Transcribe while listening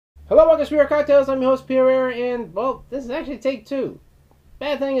Hello, welcome to Spirit Cocktails. I'm your host, Pierre, and, well, this is actually take two.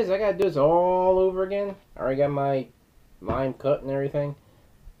 Bad thing is I gotta do this all over again. I already got my lime cut and everything.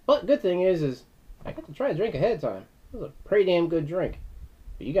 But good thing is I got to try a drink ahead of time. It was a pretty damn good drink.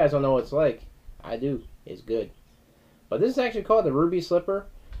 But you guys don't know what it's like. I do. It's good. But this is actually called the Ruby Slipper.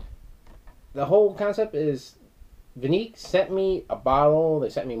 The whole concept is Viniq sent me a bottle. They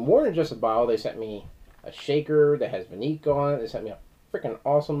sent me more than just a bottle. They sent me a shaker that has Viniq on it. They sent me a freaking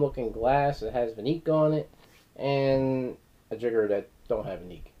awesome looking glass that has Viniq on it, and a jigger that don't have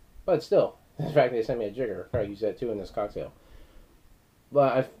Viniq. But still, the fact they sent me a jigger, I'll probably use that too in this cocktail.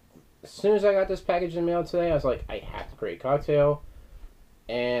 But as soon as I got this package in the mail today, I was like, I have to create a cocktail.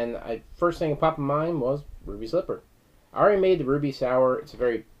 And first thing that popped in mind was Ruby Slipper. I already made the Ruby Sour. It's a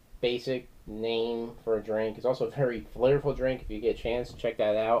very basic name for a drink. It's also a very flavorful drink. If you get a chance, check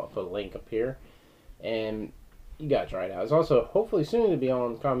that out. I'll put a link up here. And you gotta try it out. It's also hopefully soon to be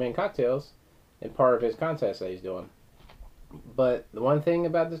on Common Cocktails and part of his contest that he's doing. But the one thing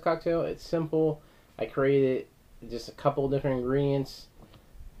about this cocktail, it's simple. I created just a couple different ingredients,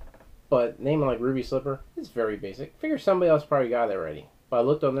 but naming like Ruby Slipper, it's very basic. Figure somebody else probably got it already. But I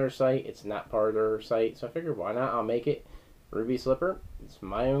looked on their site, it's not part of their site, so I figured why not? I'll make it. Ruby Slipper. It's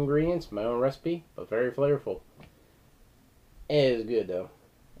my own ingredients, my own recipe, but very flavorful. It is good though,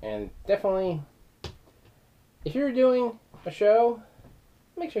 and definitely, if you're doing a show,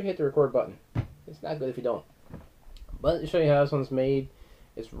 make sure you hit the record button. It's not good if you don't. But to show you how this one's made,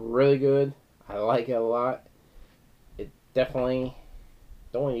 it's really good. I like it a lot. It definitely,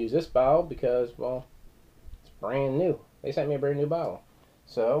 don't want to use this bottle because, well, it's brand new. They sent me a brand new bottle.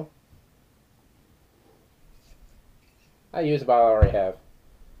 So, I use the bottle I already have.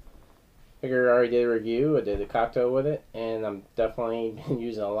 Figured I already did a review. I did a cocktail with it, and I'm definitely been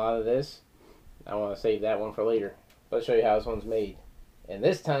using a lot of this. I want to save that one for later. But I'll show you how this one's made. And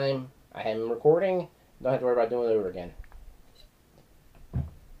this time, I have been recording. Don't have to worry about doing it over again.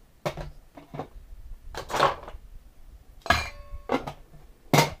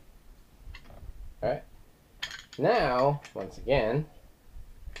 Alright. Now, once again,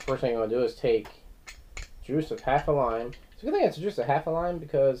 first thing I'm going to do is take juice of half a lime. It's a good thing it's just a half a lime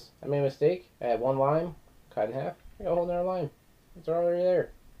because I made a mistake. I had one lime, cut in half. I got a whole nother lime. It's already there.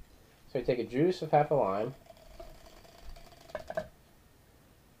 So you take a juice of half a lime.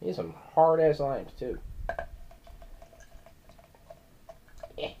 These are some hard ass limes too.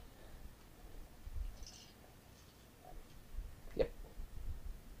 Yeah. Yep.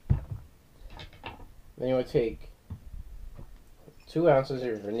 Then you want to take 2 ounces of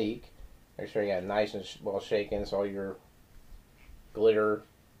your Viniq. Make sure you got it nice and well shaken so all your glitter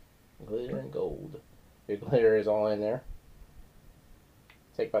and gold. Your glitter is all in there.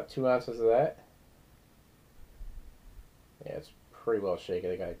 Take about 2 ounces of that. Yeah, it's pretty well shaken.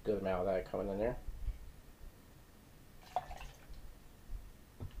 I got a good amount of that coming in there.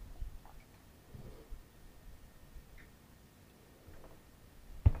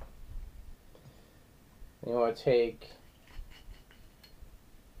 You want to take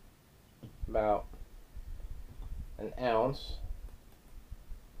about an ounce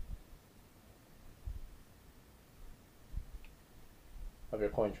of your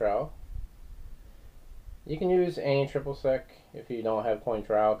Cointreau. You can use any triple sec if you don't have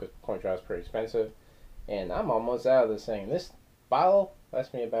Cointreau, because Cointreau is pretty expensive. And I'm almost out of this thing. This bottle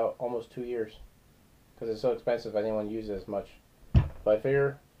lasts me about almost 2 years because it's so expensive. I didn't want to use it as much. But I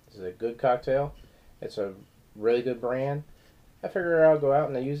figure this is a good cocktail. It's a really good brand. I figure I'll go out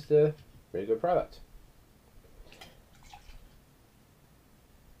and I use the really good product.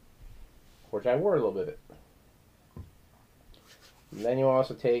 Which I wore a little bit of it. And then you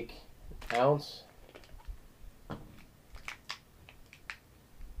also take an ounce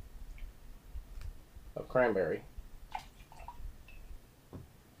of cranberry.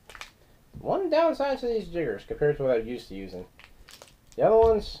 One downside to these jiggers compared to what I'm used to using. The other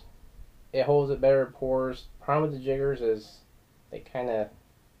ones, it holds it better, it pours. Problem with the jiggers is they kind of,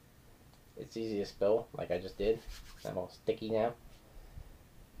 it's easy to spill like I just did. I'm all sticky now.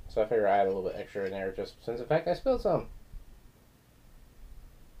 So I figure I add a little bit extra in there just since the fact I spilled some.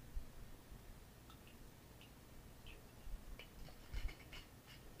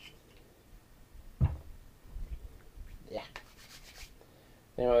 Yeah.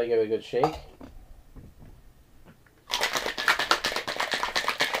 Then really give it a good shake.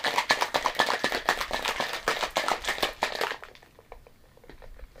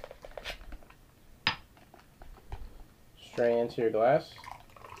 Straight into your glass.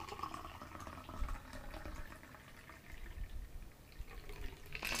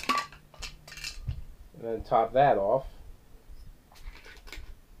 And then top that off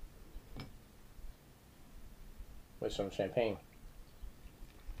with some champagne.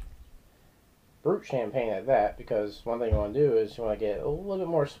 Brut Champagne at that, because one thing you want to do is you want to get a little bit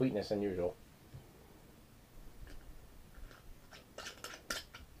more sweetness than usual.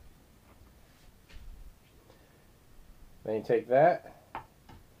 Then you take that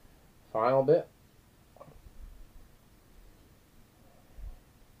final bit,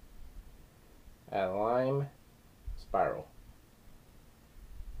 add lime spiral.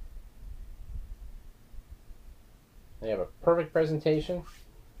 Then you have a perfect presentation.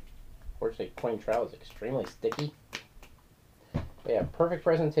 Unfortunately, Cointreau is extremely sticky. But yeah, perfect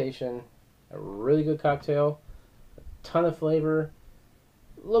presentation, a really good cocktail, a ton of flavor,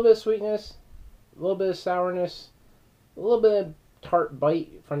 a little bit of sweetness, a little bit of sourness, a little bit of tart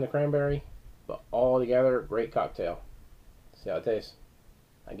bite from the cranberry, but all together, great cocktail. See how it tastes.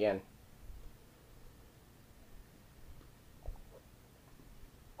 Again.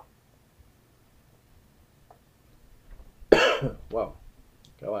 Well,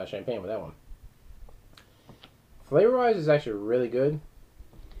 got a lot of champagne with that one. Flavor-wise, is actually really good.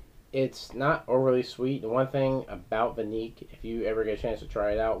 It's not overly sweet. The one thing about Viniq, if you ever get a chance to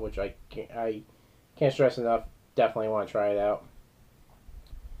try it out, which I can't stress enough, definitely want to try it out.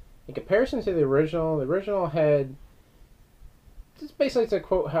 In comparison to the original had, just basically to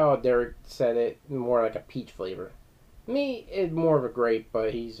quote how Derek said it, more like a peach flavor. Me, it's more of a grape,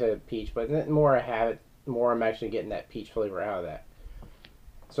 but he said peach, but the more I have it, the more I'm actually getting that peach flavor out of that.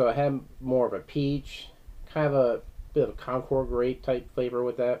 So I had more of a peach, kind of a bit of a Concord grape type flavor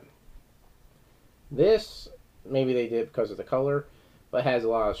with that. This, maybe they did because of the color, but has a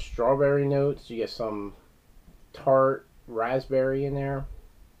lot of strawberry notes. You get some tart raspberry in there.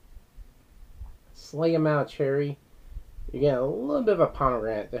 Slight amount of cherry. You get a little bit of a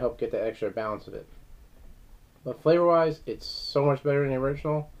pomegranate to help get the extra balance of it. But flavor-wise, it's so much better than the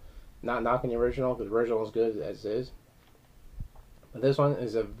original. Not knocking the original, because the original is good as is. But this one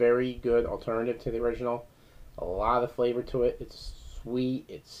is a very good alternative to the original. A lot of flavor to it. It's sweet.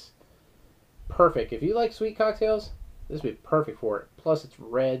 It's perfect. If you like sweet cocktails, this would be perfect for it. Plus, it's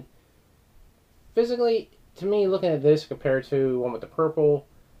red. Physically, to me, looking at this compared to one with the purple,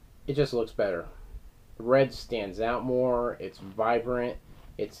 it just looks better. The red stands out more. It's vibrant.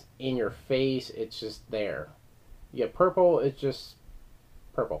 It's in your face. It's just there. You get purple, it's just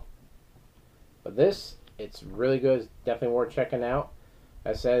purple. But this, it's really good. It's definitely worth checking out.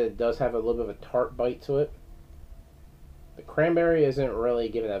 As I said, it does have a little bit of a tart bite to it. The cranberry isn't really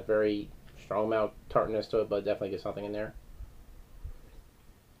giving a very strong amount of tartness to it, but it definitely gets something in there.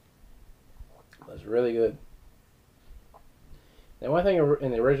 It's really good. And one thing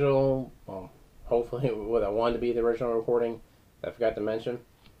in the original, well, hopefully what I wanted to be the original recording, I forgot to mention.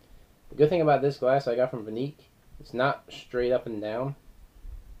 The good thing about this glass I got from Viniq, it's not straight up and down.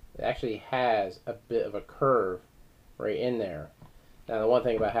 It actually has a bit of a curve right in there. Now the one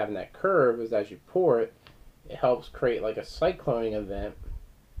thing about having that curve is as you pour it, it helps create like a cycloning event,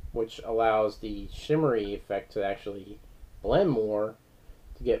 which allows the shimmery effect to actually blend more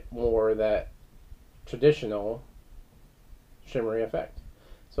to get more of that traditional shimmery effect.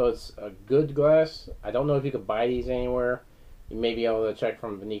 So it's a good glass. I don't know if you could buy these anywhere. You may be able to check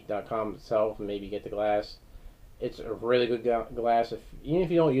from Viniq.com itself and maybe get the glass. It's a really good glass. Even if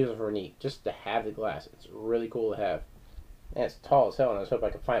you don't use it for Viniq, just to have the glass, it's really cool to have. And it's tall as hell, and I just hope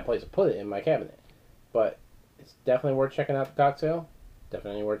I can find a place to put it in my cabinet. But it's definitely worth checking out the cocktail.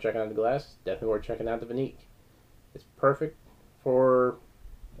 Definitely worth checking out the glass. Definitely worth checking out the Viniq. It's perfect for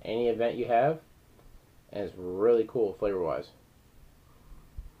any event you have, and it's really cool flavor-wise.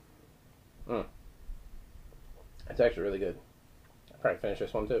 It's actually really good. I'll probably finish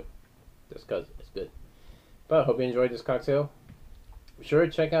this one too, just because it's good. But I hope you enjoyed this cocktail. Be sure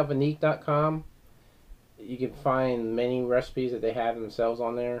to check out Viniq.com. You can find many recipes that they have themselves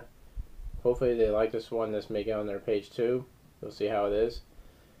on there. Hopefully they like this one that's making it on their page too. You'll see how it is.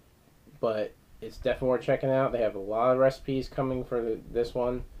 But it's definitely worth checking out. They have a lot of recipes coming for this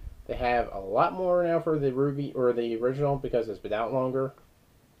one. They have a lot more now for the Ruby or the original because it's been out longer.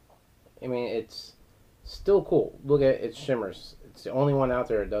 I mean, it's still cool. Look at its shimmers. It's the only one out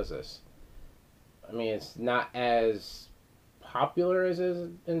there that does this. I mean, it's not as popular as it is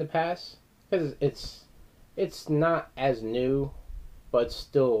in the past because it's not as new, but it's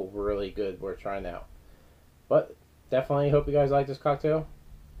still really good. Worth trying out. But definitely hope you guys like this cocktail.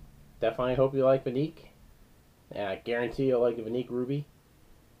 Definitely hope you like Viniq. And I guarantee you'll like the Viniq Ruby.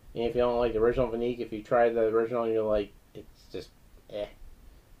 And if you don't like the original Viniq, if you try the original and you're like, it's just eh,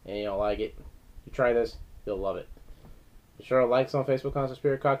 and you don't like it, you try this, you'll love it. Be sure to like us on Facebook on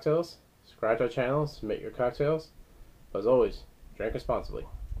Spirit Cocktails. Subscribe to our channel, submit your cocktails. But as always, drink responsibly.